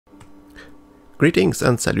Greetings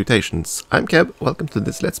and salutations, I'm Keb, welcome to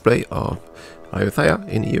this Let's Play of Ayutthaya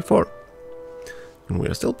in EU4. And we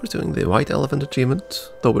are still pursuing the White Elephant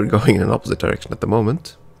achievement, though we're going in an opposite direction at the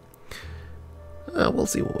moment. We'll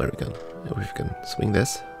see where we can, if we can swing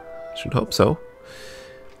this. Should hope so.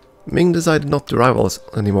 Ming decided not to rival us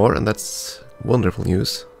anymore, and that's wonderful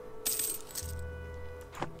news.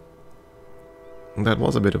 And that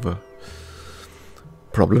was a bit of a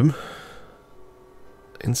problem.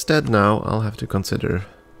 Instead now I'll have to consider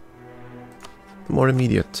the more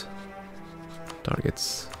immediate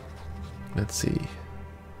targets. Let's see.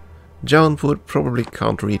 Jaunpur probably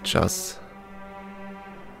can't reach us.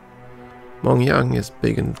 Mongyang is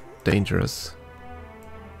big and dangerous.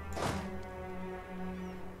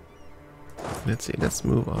 Let's see, let's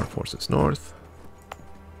move our forces north.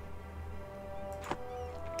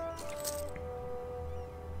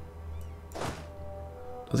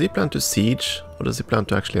 Does he plan to siege, or does he plan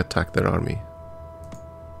to actually attack their army?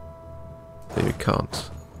 Maybe can't.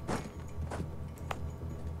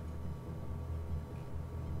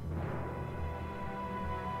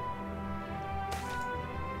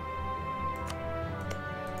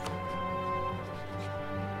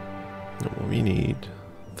 No, we need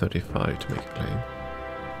 35 to make a claim.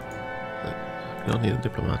 We don't need a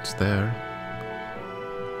diplomat there.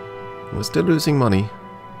 We're still losing money.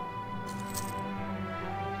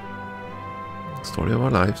 Story of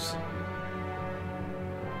our lives.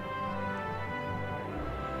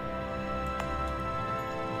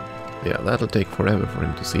 Yeah, that'll take forever for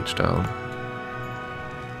him to siege down.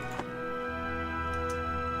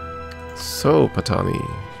 So, Patani,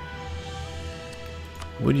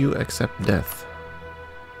 would you accept death?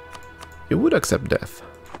 You would accept death.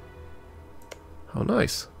 How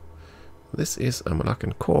nice. This is a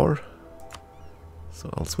Malaccan core, so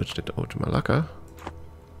I'll switch it over to Malacca.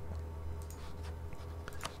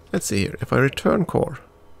 Let's see here, if I return core,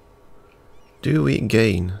 do we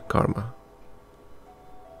gain karma?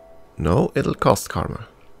 No, it'll cost karma.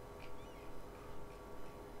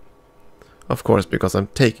 Of course, because I'm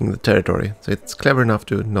taking the territory, so it's clever enough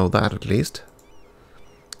to know that at least.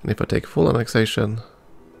 And if I take full annexation,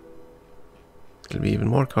 it'll be even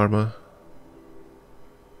more karma.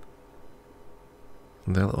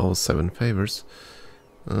 And they'll owe 7 favors.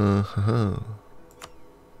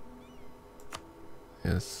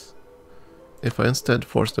 Yes. If I instead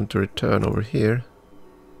force them to return over here,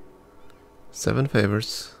 7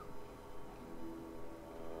 favors.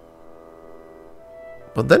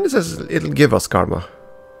 But then it says it'll give us karma.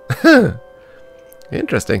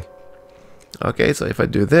 Interesting. Okay, so if I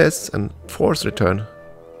do this and force return,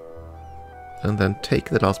 and then take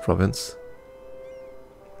the last province,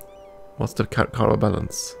 what's the karma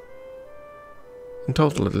balance? In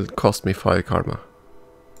total it'll cost me 5 karma.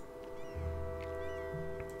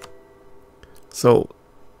 So,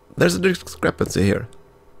 there's a discrepancy here.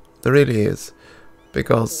 There really is.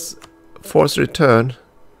 Because force return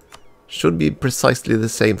should be precisely the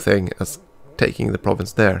same thing as taking the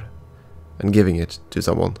province there and giving it to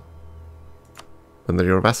someone. When they're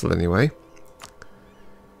your vassal anyway.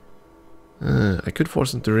 I could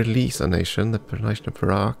force them to release a nation, the nation of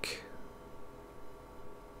Iraq.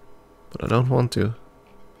 But I don't want to.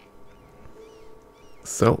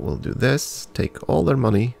 So, we'll do this, take all their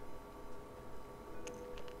money.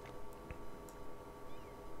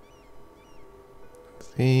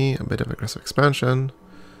 A bit of aggressive expansion,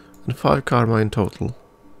 and 5 karma in total.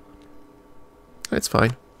 It's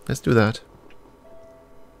fine, let's do that.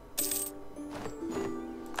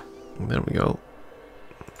 And there we go.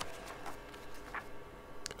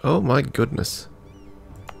 Oh my goodness.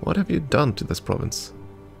 What have you done to this province?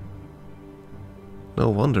 No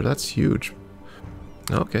wonder, that's huge.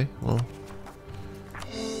 Okay, well,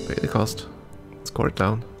 pay the cost. Score it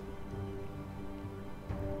down.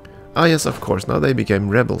 Ah yes, of course, now they became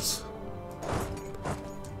rebels.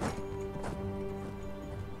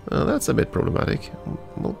 That's a bit problematic.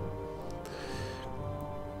 Well,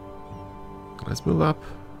 let's move up.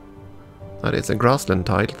 That is a grassland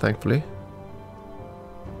tile, thankfully.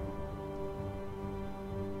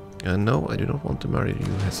 And no, I do not want to marry you,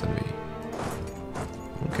 SNV.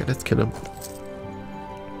 Okay, let's kill him.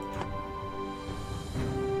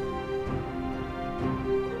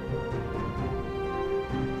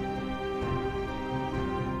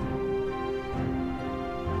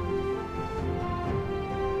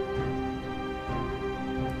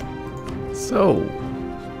 So,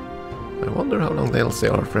 I wonder how long they'll stay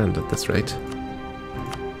our friend at this rate.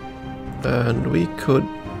 And we could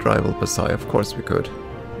rival Pasai, of course we could.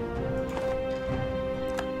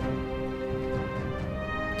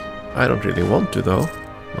 I don't really want to though,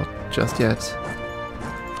 not just yet.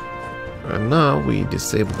 And now we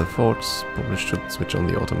disable the forts. Probably should switch on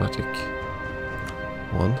the automatic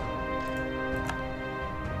one.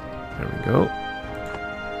 There we go.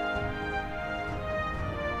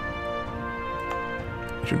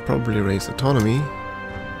 We should probably raise autonomy.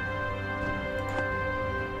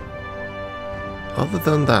 Other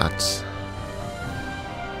than that,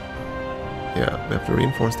 yeah, we have to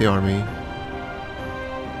reinforce the army.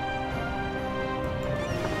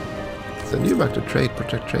 Send you back to trade,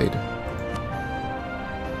 protect trade.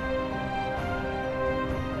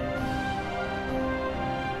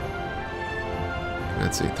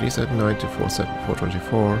 Let's see, 379 to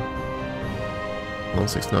 424.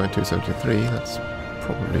 169 to 273, that's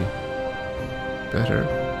probably better.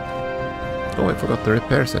 Oh, I forgot the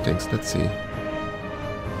repair settings, let's see.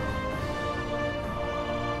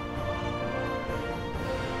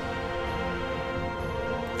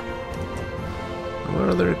 Where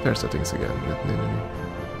are the repair settings again?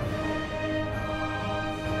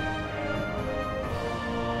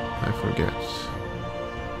 I forget.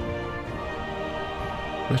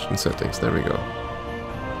 Mission settings, there we go.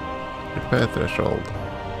 Repair threshold.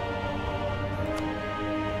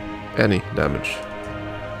 Any damage.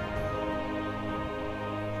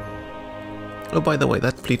 Oh, by the way,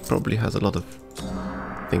 that fleet probably has a lot of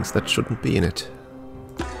things that shouldn't be in it.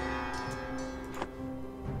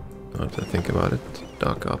 Now that I think about it,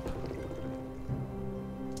 dock up.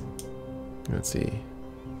 Let's see.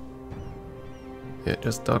 Yeah,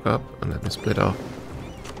 just dock up and let me split off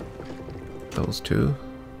those two.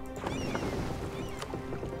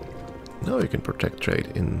 Now you can protect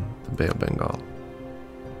trade in the Bay of Bengal.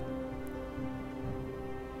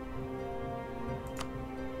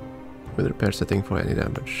 With repair setting for any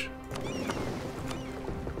damage.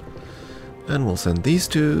 And we'll send these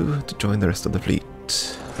two to join the rest of the fleet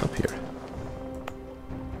up here.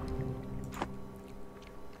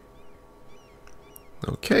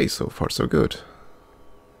 Okay, so far so good.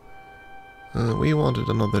 We wanted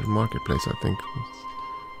another marketplace, I think,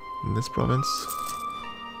 in this province.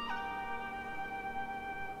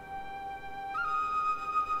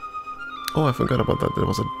 Oh, I forgot about that. There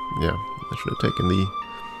was a... yeah, I should have taken the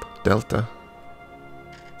delta.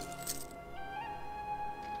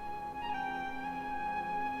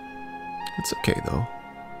 It's okay, though.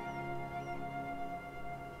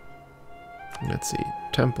 Let's see.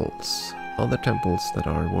 Temples. Other temples that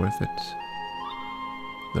are worth it.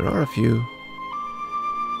 There are a few.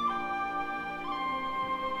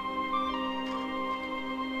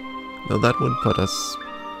 Though that would put us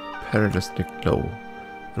perilously low.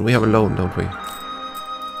 And we have a loan, don't we?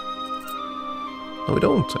 No, we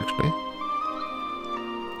don't, actually.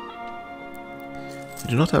 We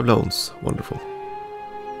do not have loans. Wonderful.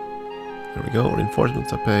 There we go.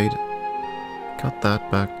 Reinforcements are paid. Cut that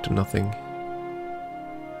back to nothing.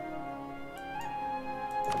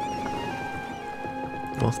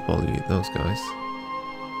 Mothball those guys.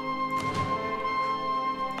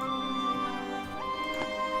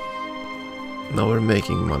 Now we're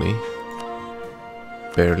making money.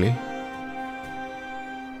 Barely.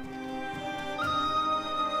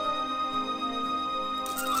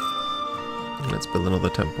 Let's build another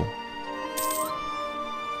temple.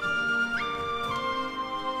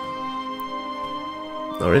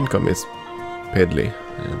 Our income is piddly,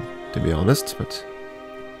 to be honest, but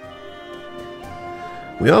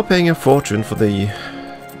we are paying a fortune for the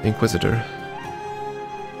Inquisitor.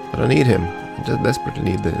 But I need him. I just desperately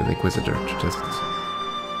need the Inquisitor to just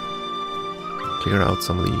clear out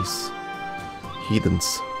some of these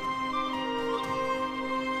heathens.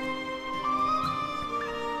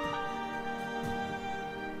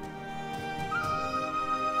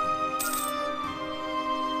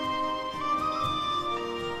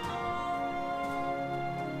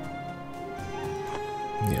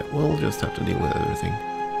 Yeah, we'll just have to deal with everything.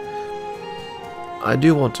 I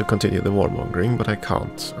do want to continue the warmongering, but I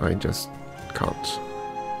can't. I just can't.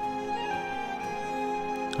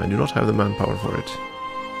 I do not have the manpower for it.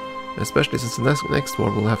 Especially since the next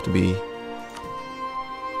war will have to be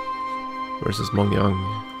versus Mongyang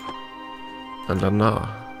and Lanna,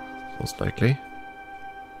 most likely.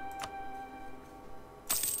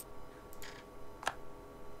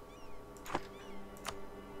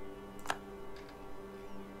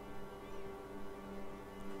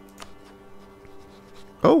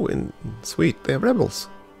 Oh, and sweet, they have rebels.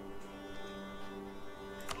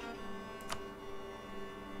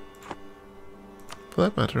 For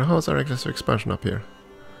that matter, how's our aggressive expansion up here?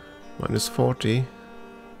 Minus 40.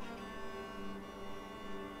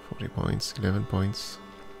 40 points, 11 points.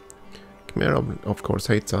 Kebzero, of course,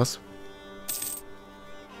 hates us.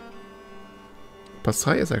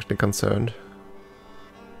 Pasai is actually concerned.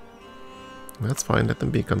 That's fine, let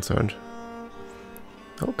them be concerned.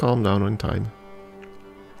 I'll calm down in time.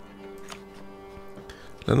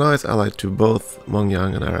 Lanna is allied to both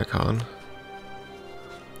Mongyang and Arakan.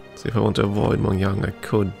 So if I want to avoid Mongyang, I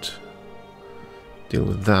could deal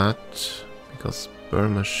with that, because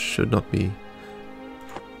Burma should not be...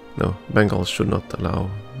 No, Bengal should not allow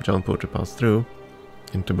Jaunpur to pass through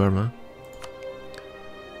into Burma.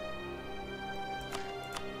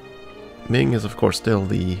 Ming is of course still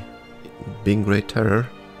the big great terror.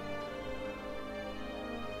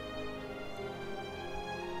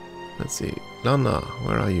 Let's see, Lanna,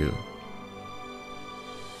 where are you?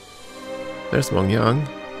 There's Mongyang,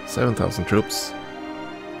 7,000 troops.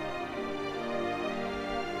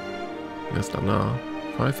 Yes, Lanna,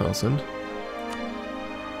 5,000.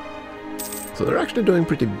 So they're actually doing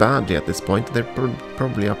pretty badly at this point. They're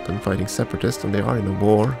probably up and fighting separatists, and they are in a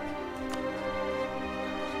war.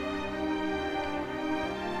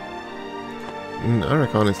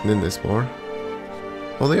 Arakan isn't in this war.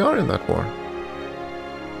 Oh, they are in that war.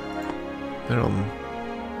 They're on...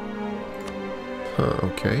 Huh,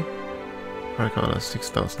 okay. Arakan has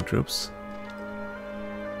 6,000 troops.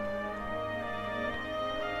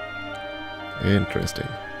 Interesting.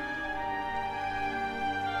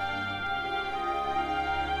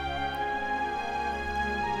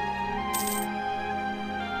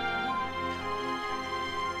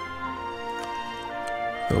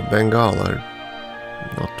 So Bengal are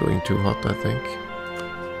not doing too hot, I think.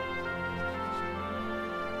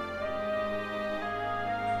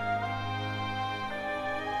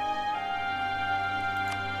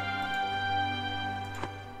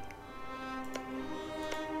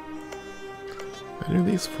 Any of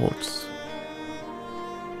these forts?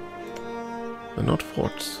 They're not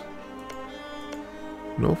forts.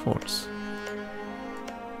 No forts.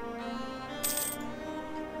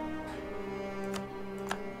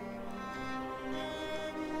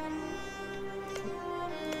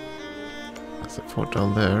 There's a fort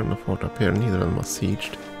down there and a fort up here. Neither of them are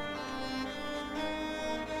sieged.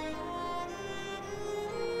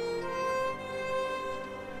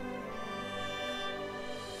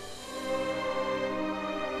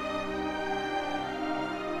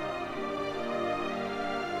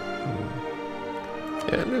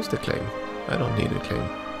 Yeah, lose the claim. I don't need a claim.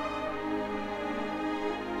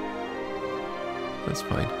 That's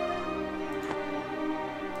fine.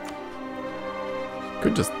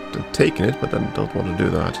 Could just have taken it, but I don't want to do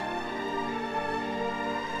that.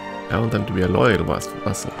 I want them to be a loyal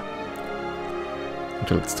vassal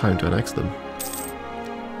until it's time to annex them.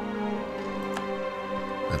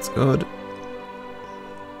 That's good.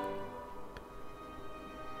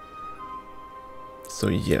 So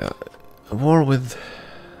yeah, a war with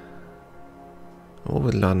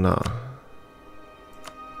Lanna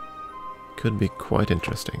could be quite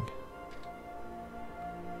interesting.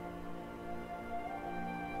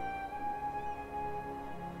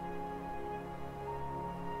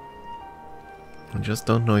 I just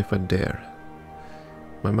don't know if I dare.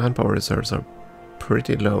 My manpower reserves are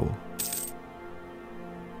pretty low.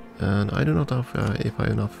 And I do not know if I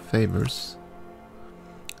have enough favors.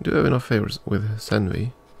 I do have enough favors with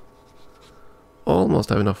Senvi. Almost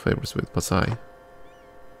have enough favors with Pasai.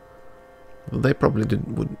 But they probably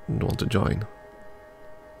wouldn't want to join.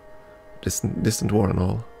 Distant war and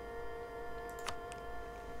all.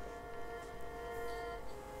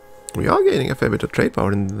 We are gaining a fair bit of trade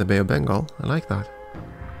power in the Bay of Bengal. I like that.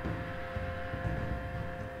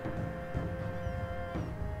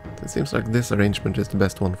 It seems like this arrangement is the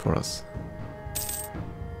best one for us.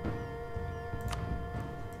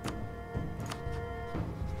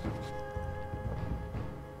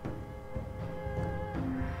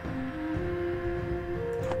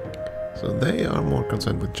 So they are more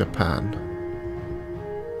concerned with Japan.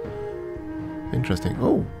 Interesting.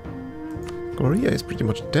 Oh! Korea is pretty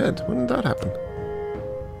much dead. When did that happen?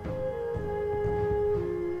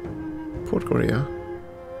 Port Korea.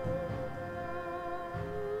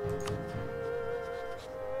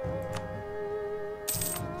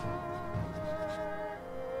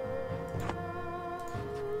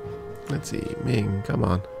 Let's see. Ming, come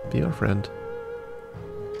on. Be our friend.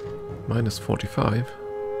 Minus 45.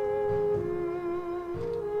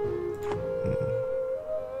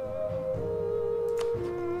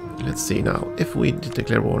 Let's see now. If we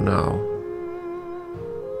declare war now,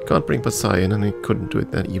 can't bring Pasai in, and he couldn't do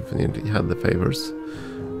it then even if he had the favors.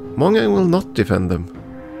 Mongyang will not defend them,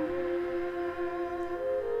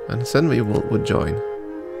 and Senvi would join.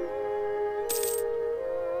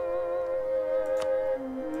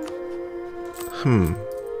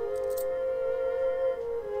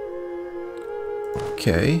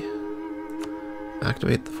 Okay.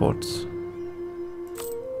 Activate the forts.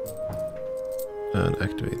 and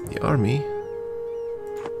activate the army.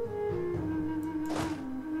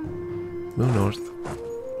 Move north.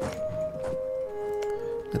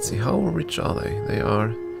 Let's see, how rich are they? They are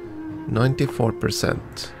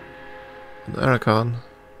 94%. And Arakan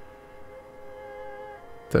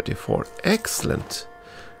 34. Excellent!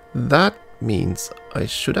 That means I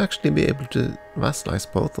should actually be able to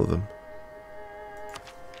vassalize both of them.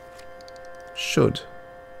 Should.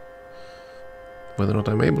 Whether or not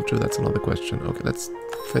I'm able to, that's another question. Okay, let's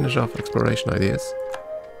finish off exploration ideas.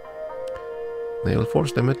 Naval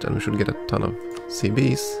force limit, and we should get a ton of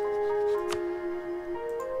CBs.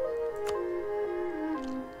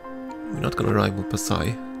 We're not gonna rival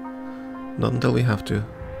Pasai. Not until we have to.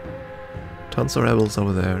 Tons of rebels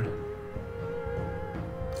over there.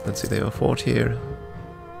 Let's see, they have a fort here.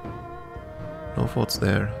 No forts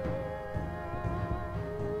there.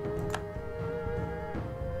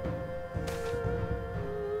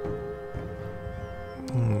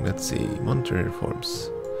 Let's see, monetary reforms.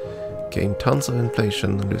 Gain tons of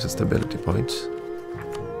inflation and lose a stability point.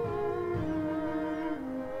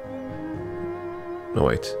 No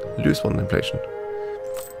wait, lose one inflation.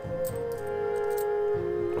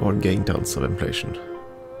 Or gain tons of inflation.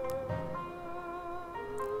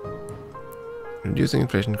 Reducing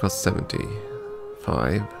inflation costs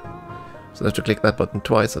 75. So I have to click that button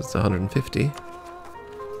twice, that's 150.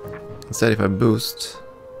 Instead, if I boost...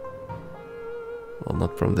 Well,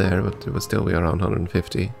 not from there, but it would still be around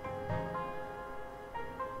 150.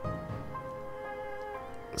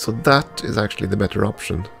 So that is actually the better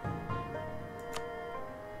option.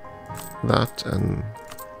 That and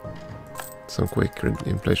some quick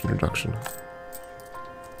inflation reduction.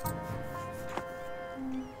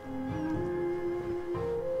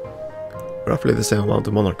 Roughly the same amount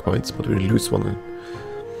of monarch points, but we lose one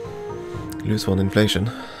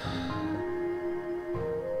inflation.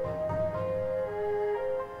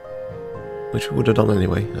 Which we would have done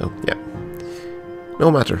anyway. Oh, yeah.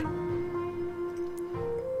 No matter.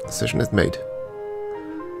 Decision is made.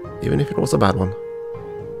 Even if it was a bad one.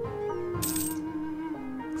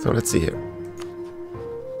 So let's see here.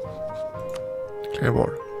 Declare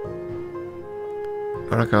war.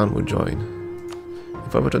 Arakan would join.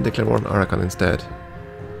 If I were to declare war on Arakan instead,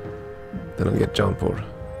 then I'll get Jaunpur,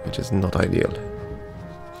 which is not ideal.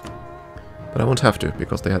 But I won't have to,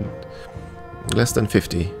 because they had less than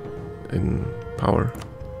 50 in power.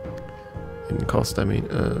 In cost, I mean.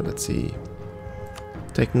 Let's see.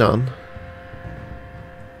 Take none.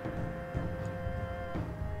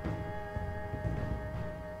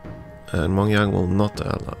 And Mongyang will not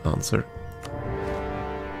answer.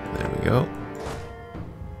 There we go.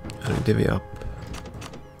 And we divvy up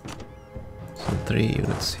some 3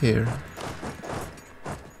 units here.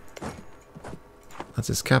 That's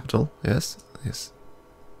his capital, yes, yes.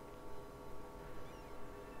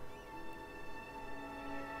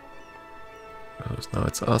 So now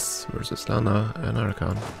it's us versus Lana and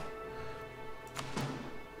Arakan.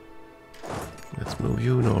 Let's move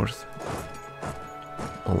you north.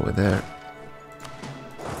 All the way there.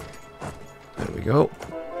 There we go.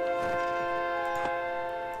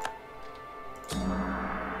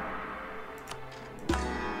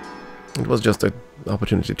 It was just an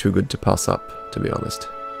opportunity too good to pass up, to be honest.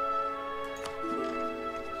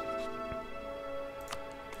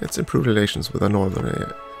 Let's improve relations with our northern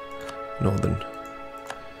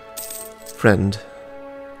friend,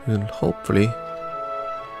 who will hopefully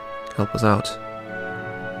help us out.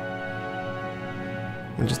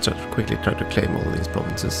 And just quickly try to claim all of these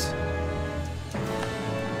provinces.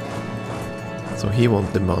 So he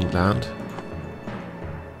won't demand land.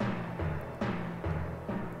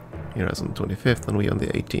 Here is on the 25th and we on the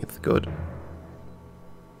 18th. Good.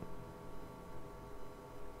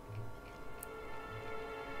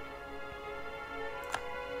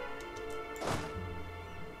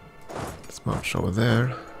 Let's march over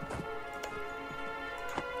there.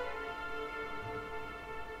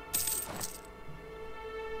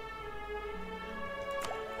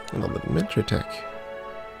 Another military tech.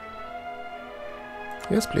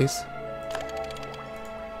 Yes, please.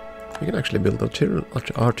 We can actually build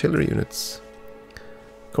artillery units.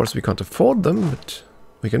 Of course, we can't afford them, but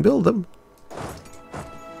we can build them.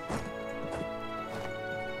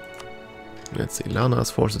 Let's see, Lana's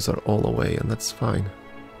forces are all away, and that's fine.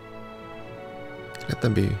 Let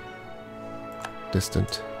them be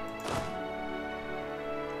distant.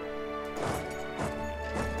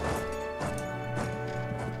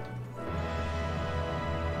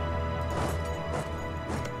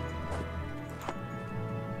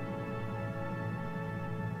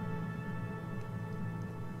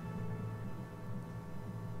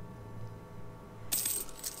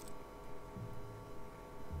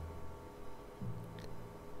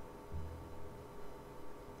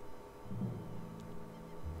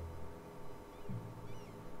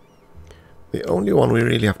 The only one we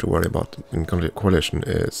really have to worry about in coalition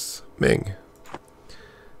is Ming.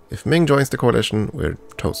 If Ming joins the coalition, we're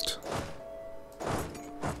toast.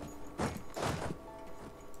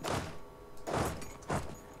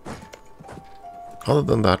 Other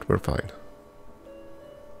than that, we're fine.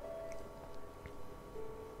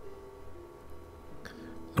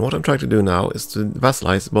 And what I'm trying to do now is to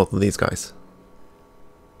vassalize both of these guys.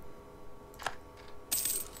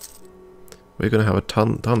 We're gonna have a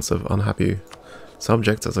tons of unhappy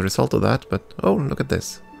subjects as a result of that, but oh, look at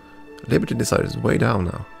this. Liberty Desire is way down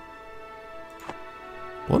now.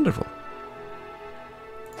 Wonderful.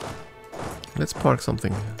 Let's park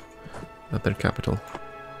something at their capital.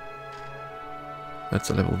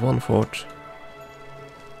 That's a level 1 fort.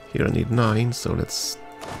 Here I need 9, so let's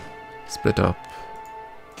split up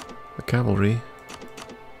the cavalry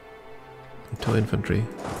and 2 infantry.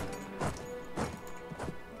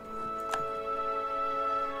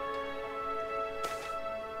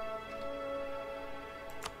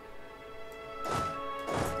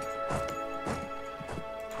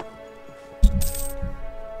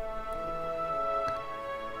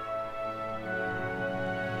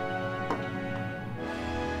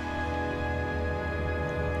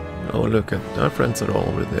 Oh, look at our friends are all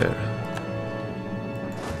over there.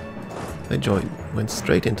 They went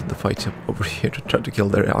straight into the fight over here to try to kill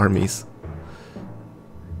their armies.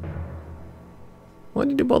 Why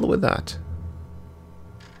did you bother with that?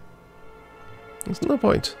 There's no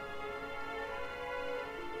point.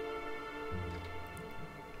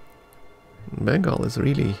 Bengal is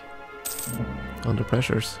really under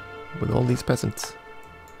pressures with all these peasants.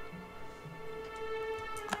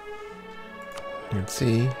 Let's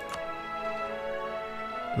see.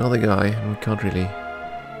 Another guy, and we can't really...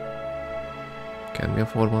 Can we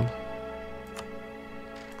afford one?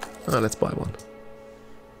 Ah, let's buy one.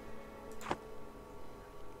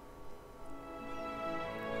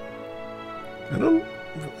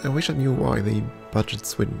 I wish I knew why the budget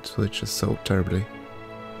switches so terribly.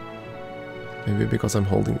 Maybe because I'm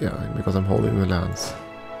holding... Yeah, because I'm holding the lands.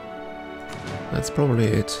 That's probably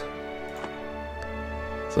it.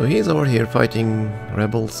 So he's over here fighting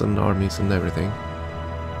rebels and armies and everything.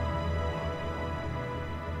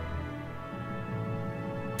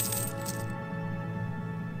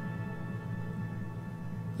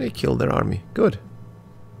 They killed their army. Good.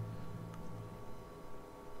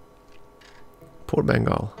 Poor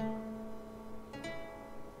Bengal.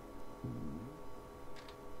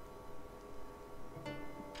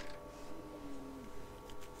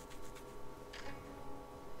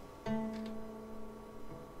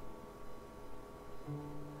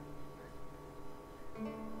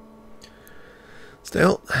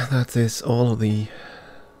 Still, that is all of the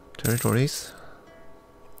territories.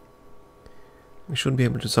 We should be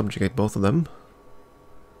able to subjugate both of them.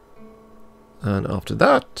 And after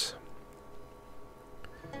that,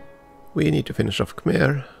 we need to finish off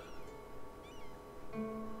Khmer.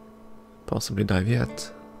 Possibly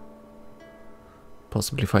Diviet.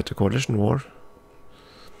 Possibly fight a coalition war.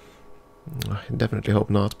 I definitely hope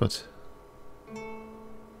not, but it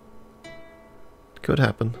could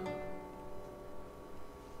happen.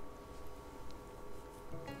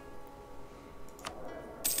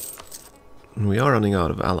 We are running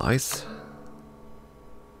out of allies.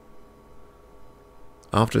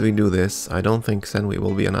 After we do this, I don't think Senwi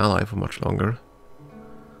will be an ally for much longer.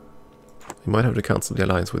 We might have to cancel the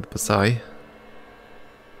alliance with Pasai,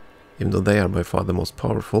 even though they are by far the most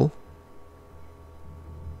powerful.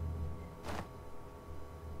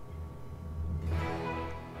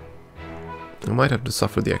 I might have to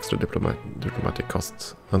suffer the extra diplomatic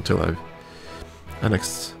costs until I've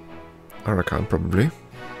annexed Arakan, probably.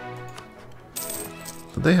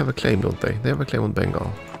 But they have a claim, don't they? They have a claim on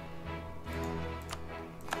Bengal.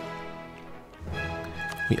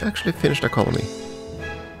 We actually finished a colony.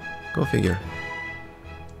 Go figure.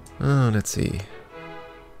 Let's see.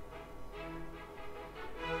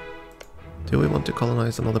 Do we want to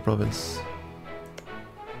colonize another province?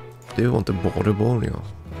 Do we want to border Borneo?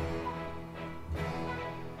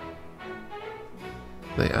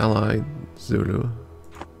 They allied Zulu.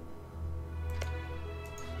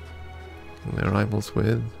 And their rivals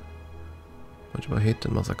with Majapahit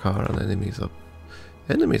and Massacre and enemies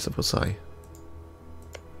of Osai.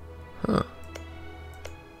 Huh.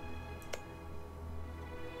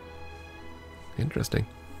 Interesting.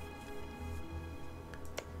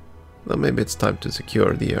 Well, maybe it's time to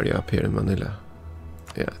secure the area up here in Manila.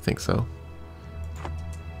 Yeah, I think so.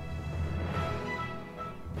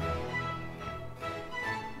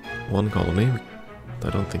 One colony. I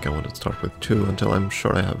don't think I want to start with 2 until I'm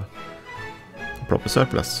sure I have a proper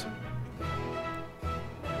surplus.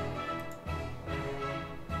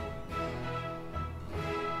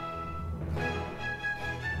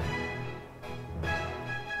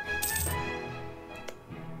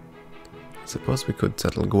 Suppose we could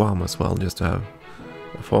settle Guam as well, just to have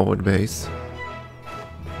a forward base.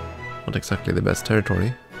 Not exactly the best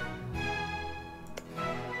territory.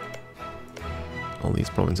 All these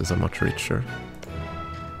provinces are much richer.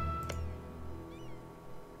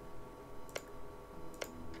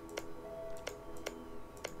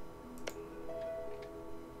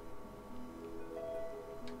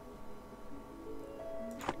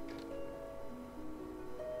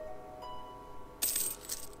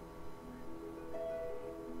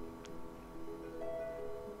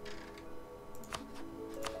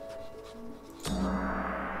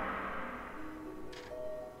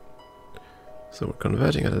 So we're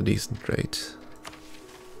converging at a decent rate.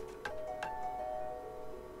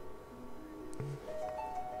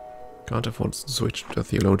 Can't afford to switch to a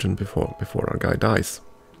theologian before our guy dies.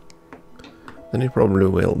 Then he probably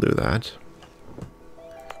will do that.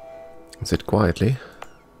 And sit quietly.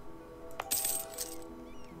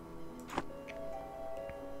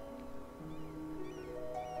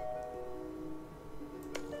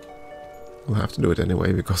 We'll have to do it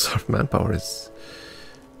anyway because our manpower is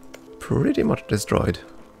pretty much destroyed.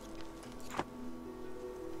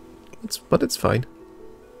 But it's fine.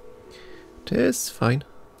 It is fine.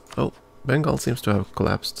 Oh, Bengal seems to have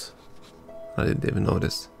collapsed. I didn't even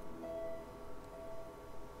notice.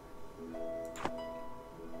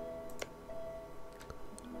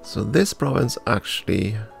 So this province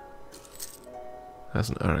actually has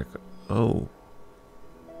an Arak. Oh.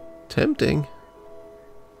 Tempting.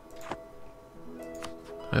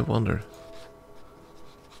 I wonder.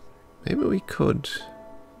 Maybe we could.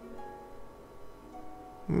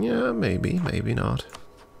 Yeah, maybe not.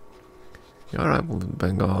 You're right with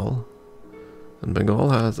Bengal. And Bengal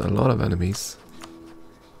has a lot of enemies.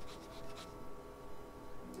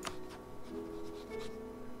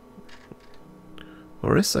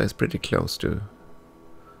 Orissa is pretty close to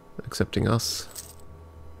accepting us.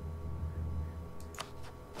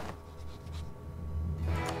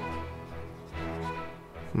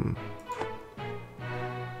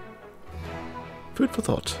 Food for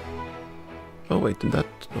thought. Oh wait, did that?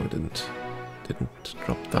 No, it didn't. Didn't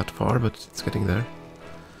drop that far, but it's getting there.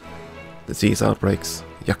 Disease outbreaks.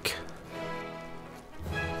 Yuck.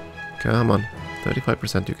 Come on.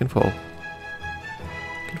 35%, you can fall.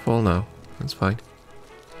 You can fall now. That's fine.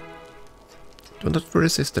 Don't have to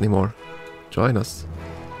resist anymore. Join us.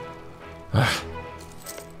 Ah.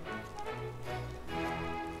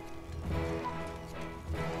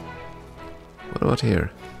 What about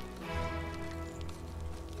here?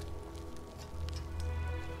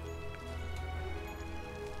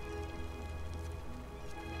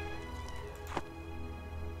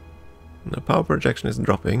 The power projection is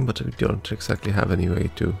dropping, but we don't exactly have any way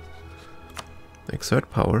to exert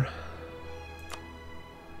power.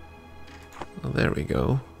 Well, there we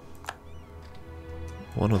go.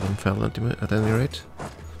 One of them fell at any rate.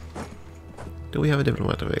 Do we have a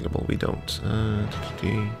diplomat available? We don't.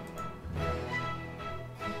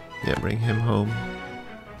 Yeah, bring him home.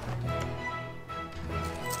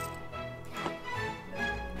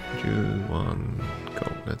 Do one, go.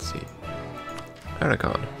 Let's see.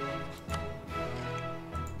 Aragon.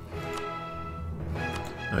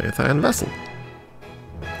 Ayutthaya vessel.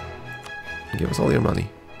 Give us all your money.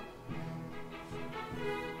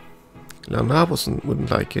 Lana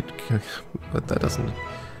wouldn't like it, but that doesn't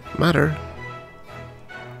matter.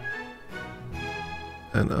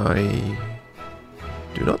 And I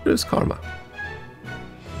do not lose karma.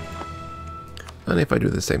 And if I do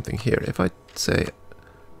the same thing here, if I say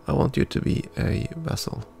I want you to be a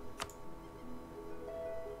vassal,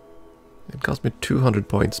 it costs me 200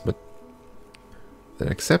 points, but then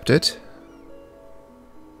accept it.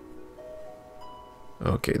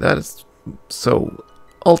 Okay, that is so.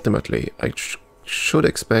 Ultimately, I should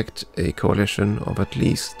expect a coalition of at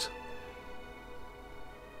least.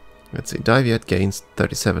 Let's see, Diviet gains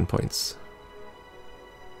 37 points.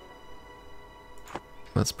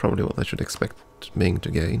 That's probably what I should expect Ming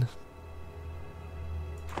to gain.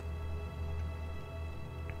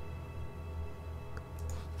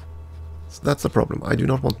 So that's the problem. I do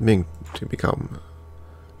not want Ming to become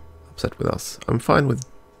upset with us. I'm fine with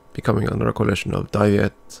becoming under a coalition of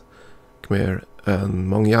Diviet, Khmer, and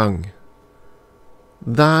Mongyang.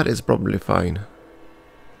 That is probably fine.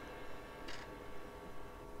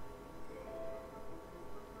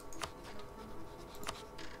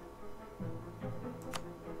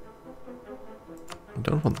 I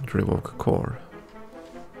don't want them to revoke a core.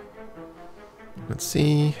 Let's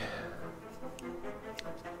see.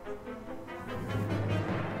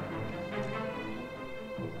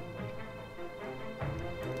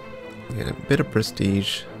 Get a bit of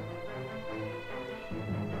prestige.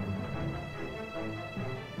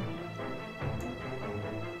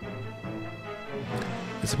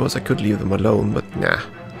 suppose I could leave them alone, but nah.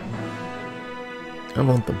 I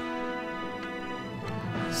want them.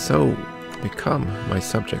 So, become my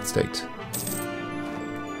subject state.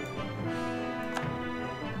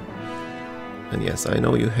 And yes, I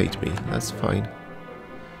know you hate me. That's fine.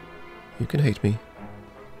 You can hate me.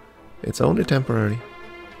 It's only temporary.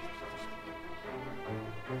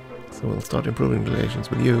 So we'll start improving relations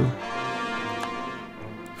with you.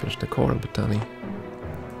 Finish the core of botany.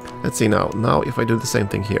 Let's see now. Now if I do the same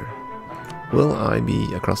thing here. Will I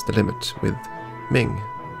be across the limit with Ming?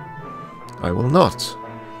 I will not.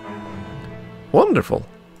 Wonderful.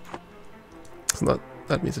 So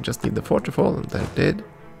that means I just need the fort to fall, and that did.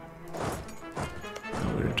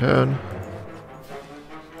 Now we return.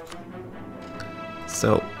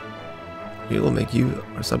 So, we will make you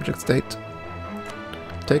our subject state.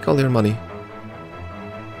 Take all your money.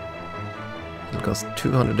 It'll cost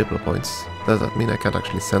 200 diplo points. Does that mean I can't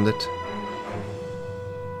actually send it?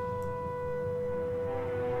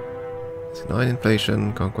 It's 9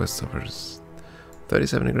 inflation, conquest suffers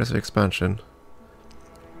 37 aggressive expansion.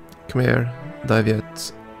 Khmer,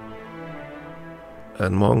 Daviet,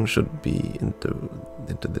 and Hmong should be into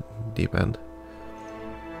the deep end.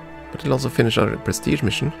 But it'll also finish our prestige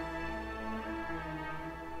mission.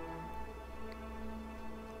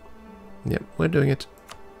 Yep, we're doing it.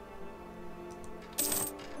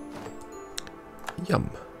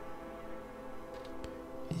 Yum.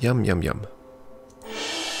 Yum, yum, yum.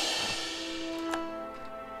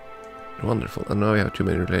 Wonderful. And now we have too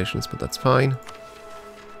many relations, but that's fine.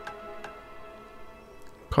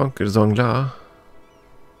 Conquer Zongla.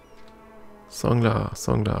 Songla,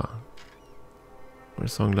 Songla.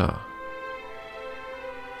 Where's Songla?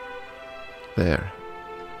 There.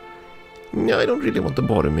 No, I don't really want to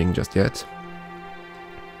bother Ming just yet.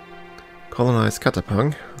 Colonize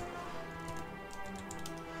Katapang.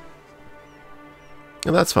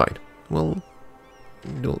 And that's fine. We'll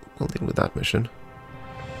deal with that mission.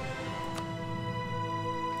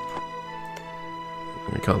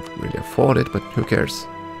 We can't really afford it, but who cares?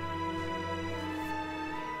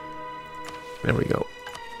 There we go.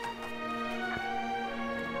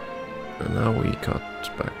 And now we cut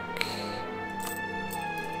back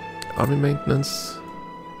army maintenance.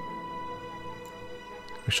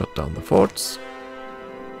 We shut down the forts.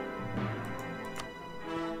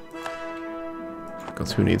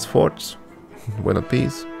 Because who needs forts? When at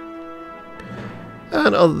peace.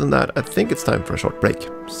 And other than that, I think it's time for a short break.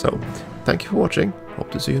 So, thank you for watching. Hope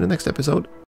to see you in the next episode.